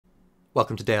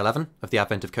Welcome to day 11 of the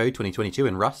Advent of Code 2022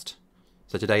 in Rust.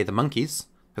 So today the monkeys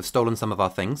have stolen some of our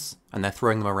things and they're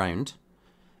throwing them around,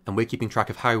 and we're keeping track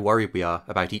of how worried we are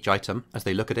about each item as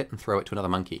they look at it and throw it to another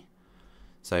monkey.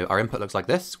 So our input looks like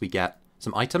this. We get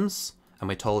some items and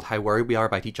we're told how worried we are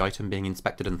about each item being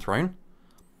inspected and thrown.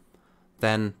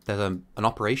 Then there's an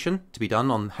operation to be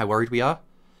done on how worried we are.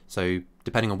 So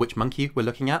depending on which monkey we're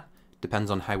looking at,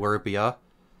 depends on how worried we are.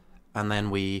 And then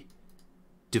we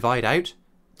divide out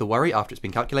the worry after it's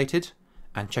been calculated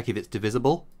and check if it's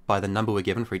divisible by the number we're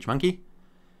given for each monkey.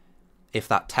 If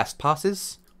that test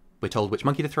passes, we're told which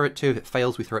monkey to throw it to. If it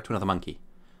fails, we throw it to another monkey.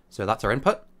 So that's our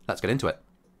input. Let's get into it.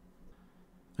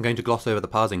 I'm going to gloss over the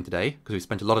parsing today because we've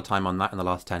spent a lot of time on that in the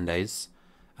last 10 days.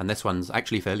 And this one's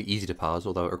actually fairly easy to parse,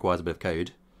 although it requires a bit of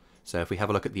code. So if we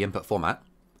have a look at the input format,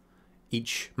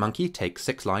 each monkey takes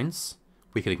 6 lines.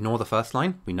 We can ignore the first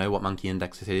line. We know what monkey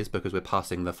index it is because we're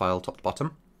passing the file top to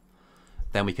bottom.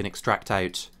 Then we can extract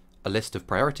out a list of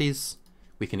priorities.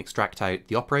 We can extract out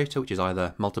the operator, which is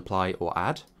either multiply or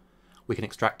add. We can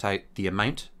extract out the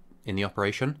amount in the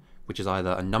operation, which is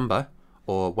either a number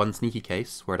or one sneaky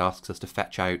case where it asks us to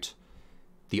fetch out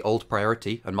the old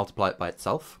priority and multiply it by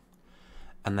itself.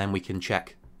 And then we can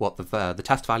check what the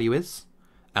test value is,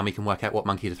 and we can work out what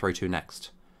monkey to throw to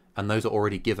next. And those are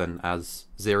already given as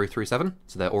 0 through 7,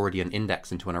 so they're already an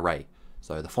index into an array.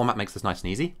 So the format makes this nice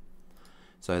and easy.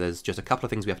 So there's just a couple of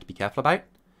things we have to be careful about.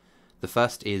 The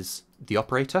first is the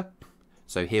operator.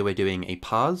 So here we're doing a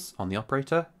parse on the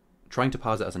operator, trying to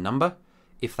parse it as a number.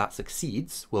 If that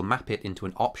succeeds, we'll map it into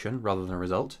an option rather than a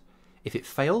result. If it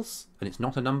fails and it's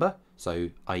not a number, so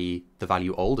i.e. the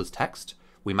value old as text,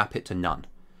 we map it to none.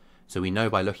 So we know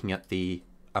by looking at the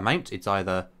amount, it's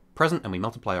either present and we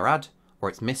multiply or add, or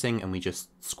it's missing and we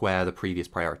just square the previous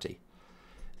priority.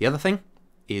 The other thing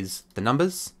is the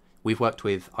numbers. We've worked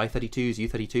with i32s,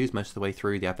 u32s most of the way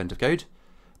through the Advent of Code.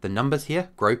 The numbers here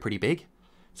grow pretty big,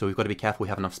 so we've got to be careful we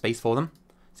have enough space for them.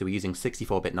 So we're using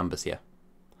 64-bit numbers here.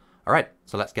 All right,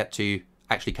 so let's get to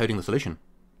actually coding the solution.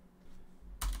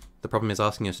 The problem is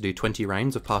asking us to do 20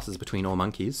 rounds of passes between all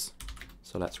monkeys.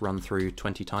 So let's run through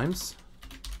 20 times.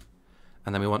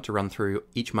 And then we want to run through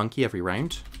each monkey every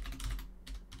round.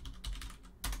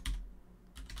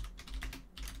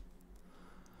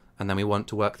 And then we want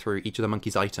to work through each of the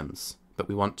monkey's items, but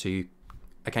we want to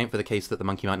account for the case that the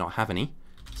monkey might not have any.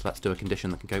 So let's do a condition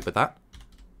that can cope with that.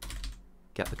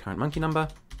 Get the current monkey number,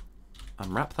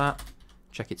 unwrap that,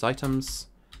 check its items,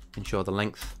 ensure the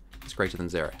length is greater than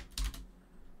 0.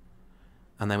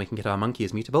 And then we can get our monkey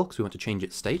as mutable because we want to change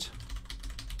its state.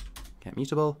 Get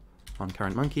mutable on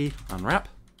current monkey, unwrap.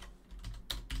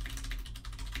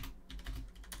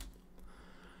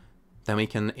 Then we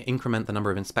can increment the number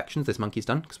of inspections this monkey's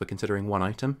done because we're considering one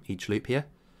item each loop here.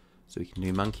 So we can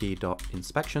do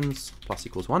monkey.inspections plus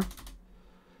equals 1.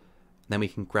 Then we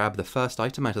can grab the first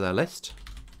item out of their list,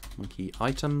 monkey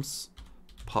items,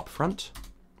 pop front,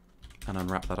 and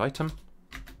unwrap that item.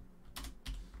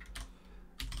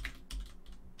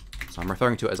 So I'm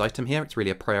referring to it as item here. It's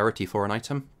really a priority for an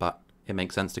item, but it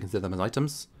makes sense to consider them as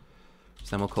items. So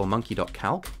then we'll call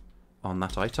monkey.calc on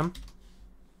that item.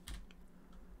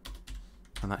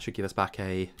 And that should give us back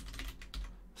a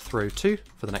throw to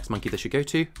for the next monkey this should go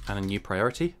to, and a new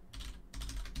priority.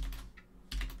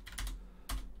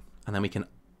 And then we can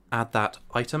add that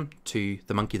item to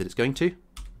the monkey that it's going to.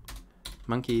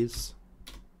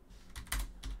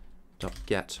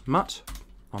 Monkeys.getMut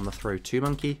on the throw to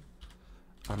monkey.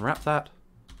 Unwrap that,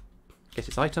 get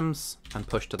its items, and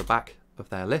push to the back of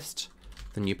their list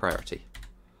the new priority.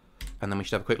 And then we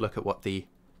should have a quick look at what the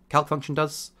calc function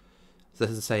does. So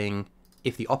this is saying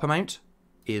if the op amount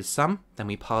is sum, then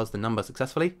we parse the number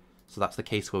successfully. So that's the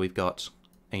case where we've got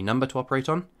a number to operate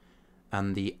on.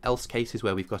 And the else case is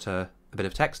where we've got a bit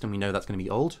of text and we know that's going to be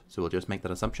old. So we'll just make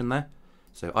that assumption there.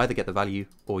 So either get the value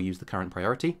or use the current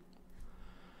priority.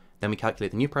 Then we calculate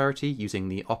the new priority using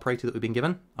the operator that we've been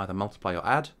given, either multiply or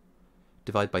add.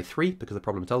 Divide by 3 because the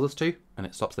problem tells us to, and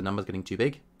it stops the numbers getting too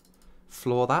big.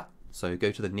 Floor that, so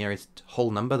go to the nearest whole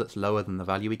number that's lower than the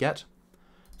value we get.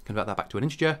 Convert that back to an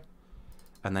integer.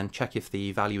 And then check if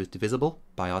the value is divisible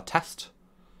by our test.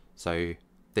 So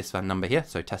this number here,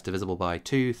 so test divisible by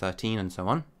 2, 13, and so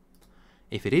on.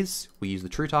 If it is, we use the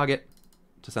true target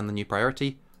to send the new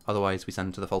priority, otherwise we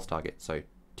send to the false target. So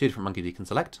 2 different monkeys we can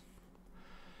select.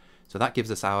 So that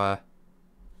gives us our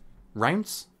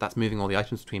rounds. That's moving all the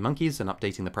items between monkeys and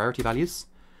updating the priority values.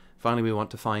 Finally, we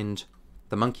want to find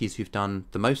the monkeys who've done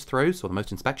the most throws or the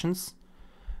most inspections.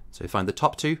 So find the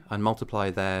top 2 and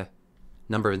multiply their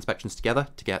number of inspections together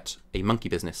to get a monkey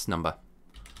business number.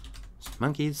 So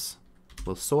monkeys,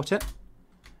 we'll sort it,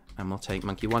 and we'll take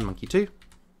monkey 1, monkey 2,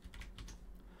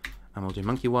 And we'll do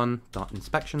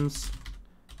monkey1.inspections,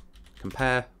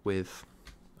 compare with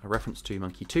a reference to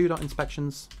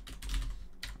monkey2.inspections.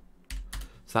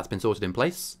 So that's been sorted in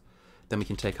place. Then we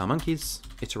can take our monkeys,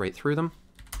 iterate through them.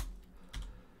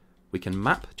 We can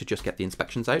map to just get the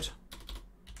inspections out.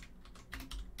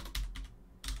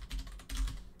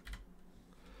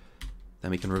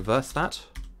 Then we can reverse that,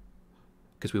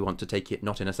 because we want to take it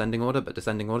not in ascending order, but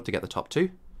descending order to get the top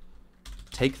two.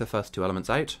 Take the first two elements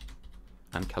out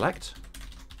and collect.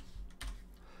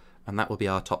 And that will be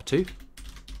our top two.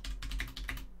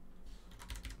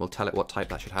 We'll tell it what type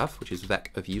that should have, which is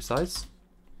vec of usize.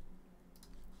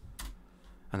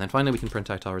 And then finally we can print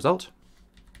out our result.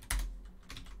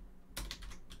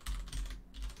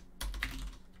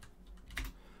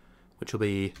 Which will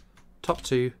be top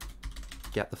two,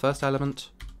 get the first element,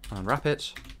 unwrap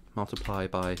it, multiply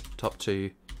by top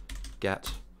two,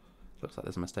 get, looks like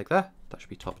there's a mistake there, that should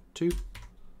be top two.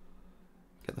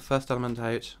 Get the first element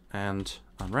out and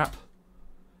unwrap,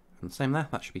 and the same there,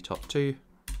 that should be top two,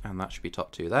 and that should be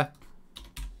top two there.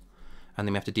 And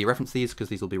then we have to dereference these because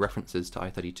these will be references to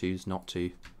i32s, not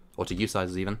to, or to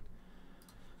usizes even.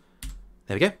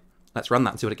 There we go. Let's run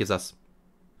that and see what it gives us.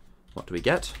 What do we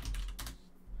get?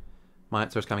 My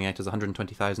answer is coming out as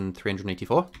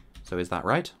 120,384, so is that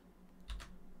right?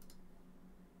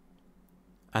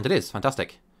 And it is,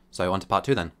 fantastic. So on to part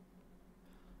two then.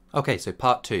 Okay, so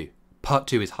part two. Part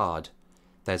two is hard.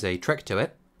 There's a trick to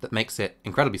it that makes it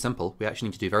incredibly simple. We actually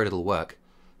need to do very little work,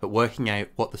 but working out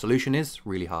what the solution is,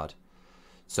 really hard.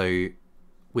 So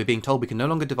we're being told we can no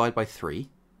longer divide by 3,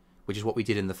 which is what we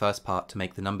did in the first part to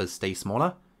make the numbers stay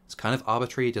smaller. It's kind of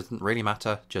arbitrary, it doesn't really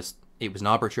matter, just it was an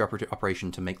arbitrary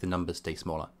operation to make the numbers stay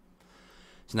smaller.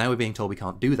 So now we're being told we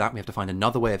can't do that, we have to find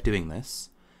another way of doing this,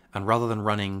 and rather than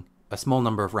running a small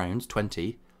number of rounds,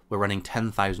 20, we're running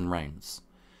 10,000 rounds.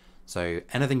 So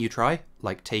anything you try,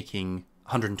 like taking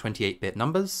 128-bit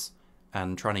numbers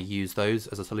and trying to use those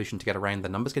as a solution to get around the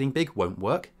numbers getting big, won't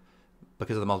work.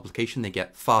 Because of the multiplication, they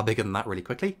get far bigger than that really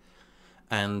quickly.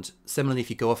 And similarly, if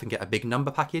you go off and get a big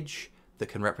number package that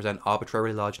can represent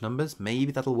arbitrarily large numbers,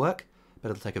 maybe that'll work,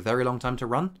 but it'll take a very long time to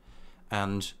run,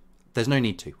 and there's no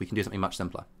need to. We can do something much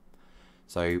simpler.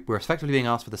 So we're effectively being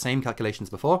asked for the same calculations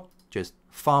before, just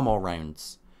far more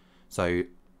rounds. So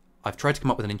I've tried to come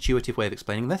up with an intuitive way of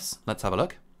explaining this. Let's have a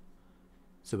look.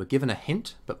 So we're given a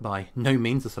hint, but by no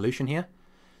means a solution here.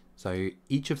 So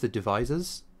each of the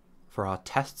divisors for our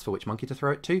tests for which monkey to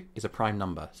throw it to is a prime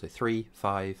number. So 3,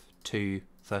 5, 2,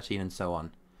 13, and so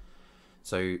on.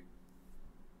 So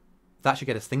that should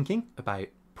get us thinking about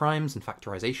primes and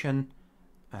factorization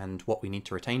and what we need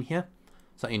to retain here.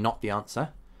 Certainly not the answer,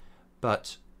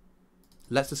 but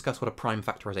let's discuss what a prime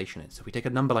factorization is. So if we take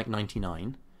a number like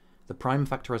 99, the prime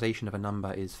factorization of a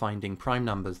number is finding prime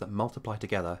numbers that multiply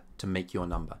together to make your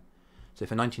number. So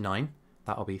for 99,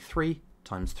 that will be 3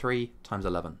 times 3 times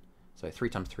 11. So 3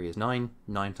 times 3 is 9,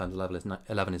 9 times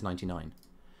 11 is 99.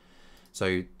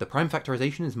 So the prime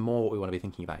factorization is more what we want to be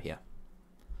thinking about here.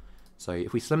 So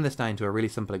if we slim this down to a really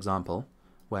simple example,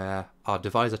 where our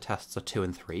divisor tests are 2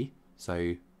 and 3,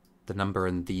 so the number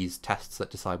in these tests that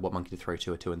decide what monkey to throw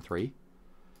to are 2 and 3,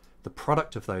 the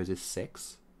product of those is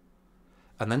 6,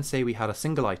 and then say we had a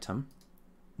single item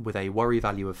with a worry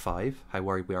value of 5, how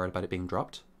worried we are about it being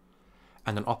dropped,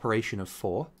 and an operation of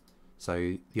 4,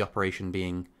 so the operation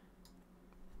being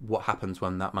what happens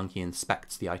when that monkey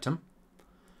inspects the item,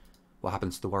 what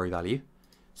happens to the worry value.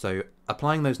 So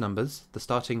applying those numbers, the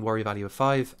starting worry value of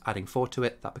 5, adding 4 to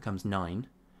it, that becomes 9.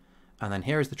 And then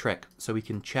here is the trick, so we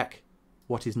can check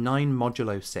what is 9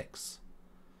 modulo 6.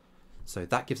 So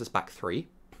that gives us back 3,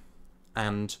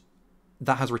 and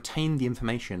that has retained the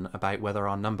information about whether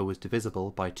our number was divisible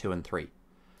by 2 and 3.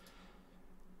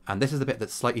 And this is the bit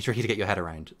that's slightly tricky to get your head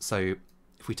around. So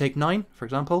if we take 9, for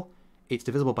example, it's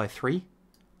divisible by 3.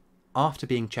 After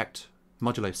being checked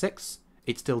modulo 6,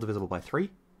 it's still divisible by 3.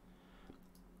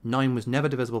 9 was never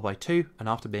divisible by 2, and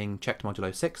after being checked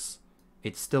modulo 6,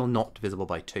 it's still not divisible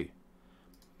by 2.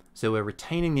 So we're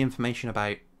retaining the information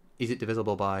about is it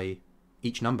divisible by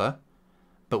each number,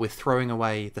 but we're throwing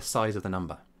away the size of the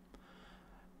number.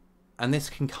 And this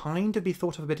can kind of be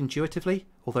thought of a bit intuitively,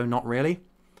 although not really.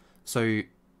 So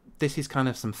this is kind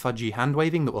of some fudgy hand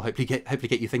waving that will hopefully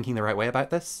get you thinking the right way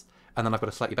about this, and then I've got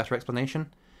a slightly better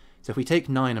explanation. So if we take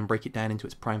 9 and break it down into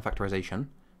its prime factorization,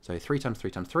 so 3 times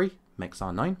 3 times 3 makes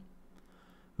our 9.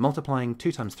 Multiplying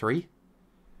 2 times 3,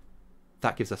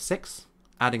 that gives us 6.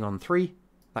 Adding on 3,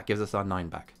 that gives us our 9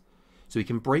 back. So we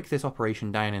can break this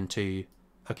operation down into,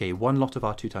 okay, one lot of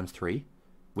our 2 times 3,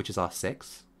 which is our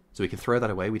 6. So we can throw that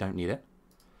away, we don't need it.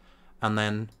 And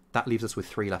then that leaves us with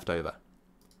 3 left over.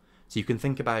 So you can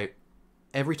think about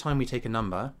every time we take a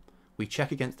number, we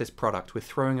check against this product, we're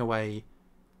throwing away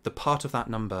the part of that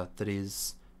number that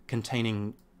is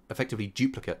containing effectively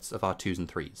duplicates of our 2s and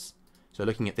 3s. So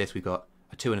looking at this, we've got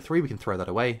a 2 and a 3, we can throw that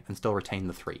away and still retain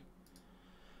the 3.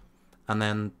 And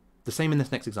then the same in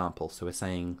this next example. So we're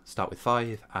saying start with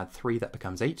 5, add 3, that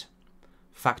becomes 8.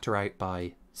 Factor out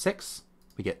by 6,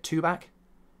 we get 2 back.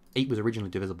 8 was originally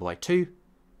divisible by 2.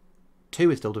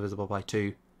 2 is still divisible by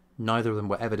 2. Neither of them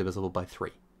were ever divisible by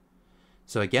 3.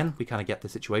 So again, we kind of get the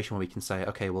situation where we can say,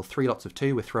 okay, well, 3 lots of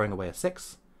 2, we're throwing away a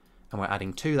 6, and we're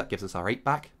adding 2, that gives us our 8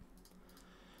 back.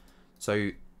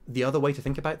 So the other way to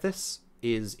think about this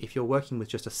is if you're working with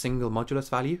just a single modulus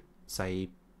value, say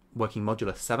working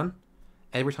modulus 7,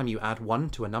 every time you add 1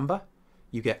 to a number,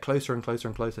 you get closer and closer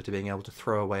and closer to being able to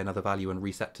throw away another value and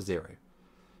reset to 0.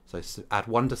 So add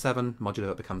 1 to 7,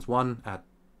 modulo it becomes 1, add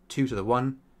 2 to the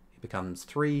 1, it becomes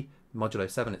 3, modulo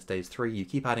 7 it stays 3, you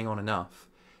keep adding on enough,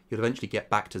 you'll eventually get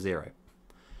back to 0.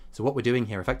 So what we're doing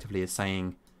here effectively is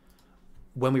saying,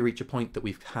 when we reach a point that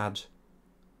we've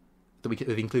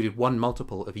included one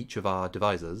multiple of each of our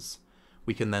divisors,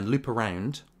 we can then loop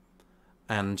around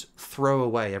and throw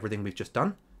away everything we've just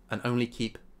done and only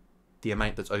keep the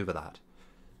amount that's over that.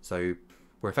 So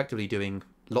we're effectively doing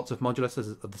lots of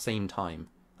moduluses at the same time.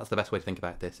 That's the best way to think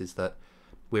about this, is that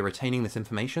we're retaining this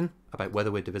information about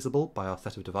whether we're divisible by our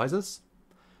set of divisors,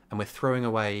 and we're throwing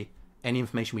away any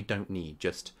information we don't need,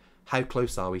 just how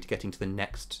close are we to getting to the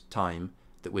next time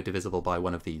that we're divisible by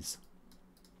one of these.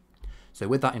 So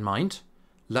with that in mind,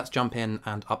 let's jump in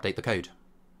and update the code.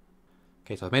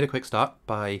 Okay, so I've made a quick start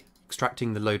by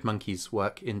extracting the load monkeys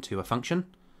work into a function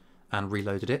and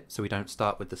reloaded it so we don't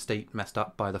start with the state messed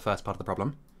up by the first part of the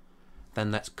problem.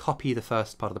 Then let's copy the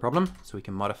first part of the problem so we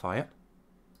can modify it.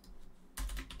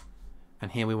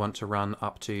 And here we want to run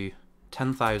up to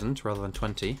 10,000 rather than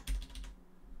 20.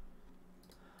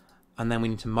 And then we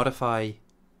need to modify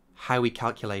how we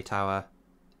calculate our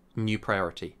new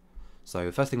priority. So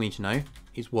the first thing we need to know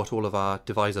is what all of our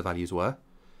divisor values were.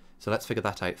 So let's figure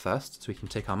that out first. So we can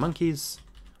take our monkeys,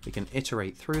 we can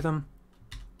iterate through them,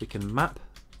 we can map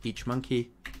each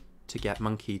monkey to get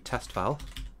monkey test val.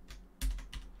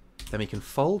 Then we can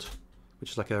fold,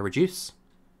 which is like a reduce,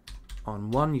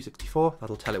 on 1 U64.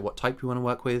 That'll tell it what type we want to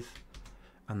work with.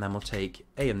 And then we'll take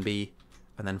A and B,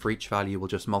 and then for each value we'll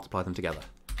just multiply them together.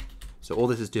 So all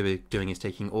this is doing is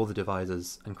taking all the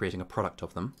divisors and creating a product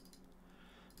of them.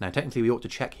 Now technically we ought to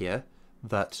check here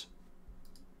that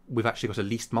we've actually got a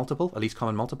least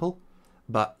common multiple,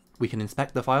 but we can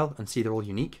inspect the file and see they're all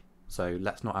unique, so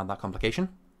let's not add that complication.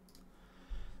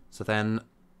 So then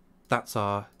that's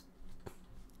our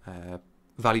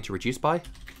value to reduce by.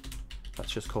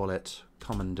 Let's just call it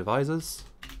common divisors,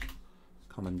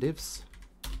 common divs.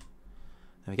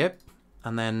 There we go.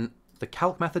 And then the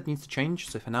calc method needs to change,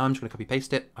 so for now I'm just going to copy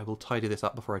paste it. I will tidy this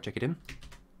up before I check it in.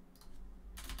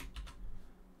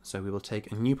 So we will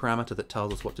take a new parameter that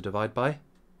tells us what to divide by.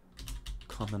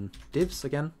 Common divs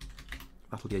again.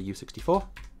 That'll be a U64.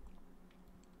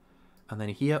 And then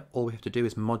here, all we have to do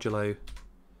is modulo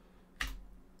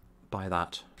by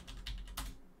that.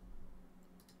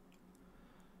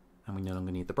 And we no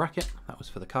longer need the bracket. That was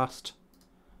for the cast.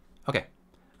 Okay,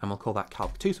 and we'll call that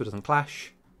calc2 so it doesn't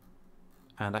clash.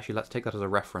 And actually, let's take that as a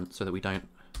reference so that we don't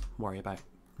worry about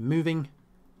moving.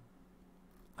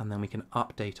 And then we can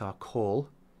update our call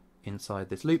inside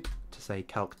this loop to say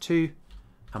calc2,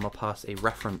 and we'll pass a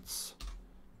reference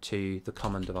to the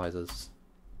common divisors.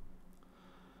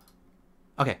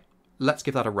 Okay, let's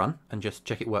give that a run and just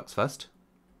check it works first.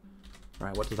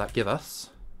 Right, what does that give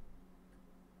us?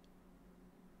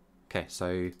 Okay,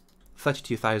 so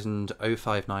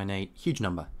 32,0598, huge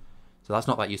number. So that's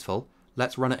not that useful.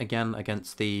 Let's run it again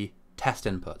against the test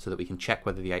input so that we can check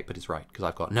whether the output is right, because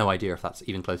I've got no idea if that's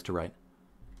even close to right.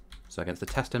 So against the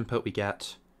test input we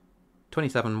get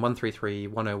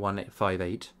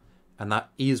 27,133,101,858, and that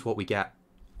is what we get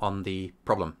on the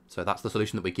problem. So that's the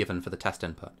solution that we're given for the test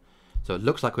input. So it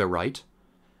looks like we're right.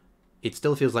 It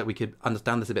still feels like we could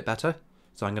understand this a bit better,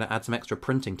 so I'm going to add some extra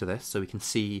printing to this so we can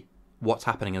see what's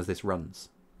happening as this runs.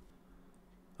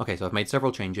 Okay, so I've made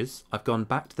several changes. I've gone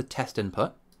back to the test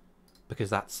input because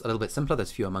that's a little bit simpler,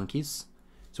 there's fewer monkeys.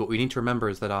 So what we need to remember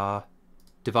is that our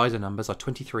divisor numbers are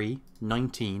 23,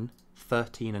 19,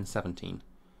 13, and 17.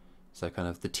 So kind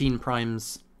of the teen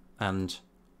primes and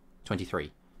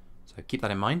 23. So keep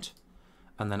that in mind.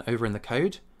 And then over in the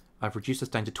code, I've reduced this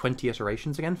down to 20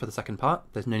 iterations again for the second part.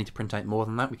 There's no need to print out more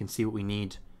than that. We can see what we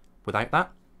need without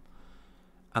that.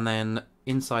 And then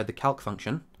inside the calc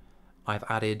function, I've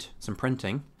added some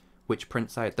printing, which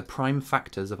prints out the prime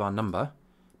factors of our number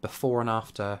before and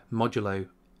after modulo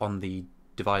on the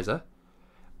divisor,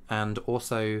 and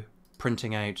also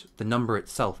printing out the number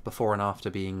itself before and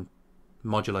after being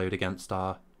moduloed against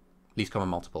our least common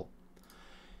multiple.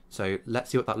 So let's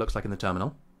see what that looks like in the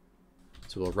terminal.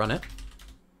 So we'll run it.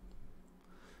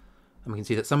 And we can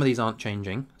see that some of these aren't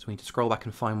changing, so we need to scroll back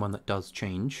and find one that does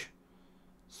change.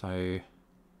 So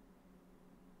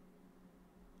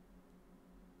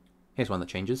here's one that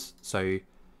changes. So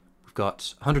we've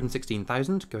got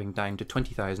 116,000 going down to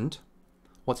 20,000.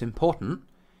 What's important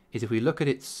is if we look at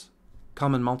its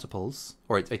common multiples,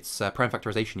 or its prime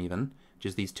factorisation even, which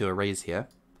is these two arrays here,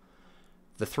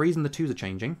 the 3's and the 2's are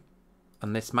changing,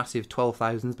 and this massive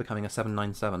 12,000 is becoming a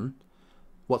 797.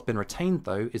 What's been retained,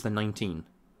 though, is the 19.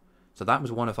 So that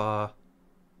was one of our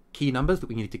key numbers that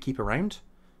we needed to keep around,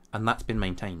 and that's been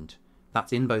maintained.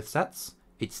 That's in both sets.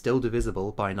 It's still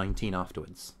divisible by 19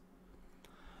 afterwards.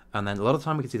 And then a lot of the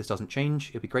time we can see this doesn't change.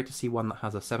 It'd be great to see one that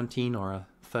has a 17 or a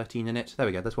 13 in it. There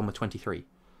we go, this one with 23.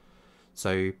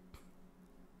 So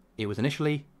it was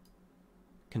initially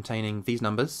containing these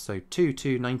numbers, so 2,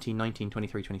 2, 19, 19,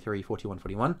 23, 23, 41,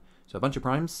 41, so a bunch of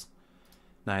primes.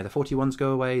 Now the 41s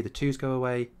go away, the 2's go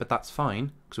away, but that's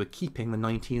fine, because we're keeping the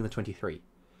 19 and the 23.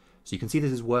 So you can see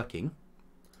this is working,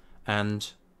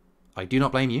 and I do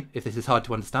not blame you if this is hard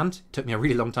to understand. It took me a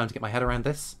really long time to get my head around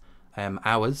this,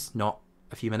 hours, not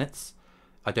a few minutes.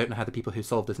 I don't know how the people who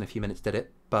solved this in a few minutes did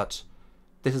it, but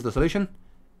this is the solution.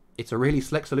 It's a really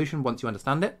slick solution once you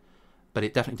understand it, but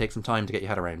it definitely takes some time to get your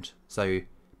head around. So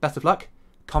best of luck,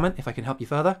 comment if I can help you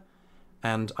further,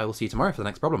 and I will see you tomorrow for the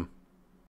next problem.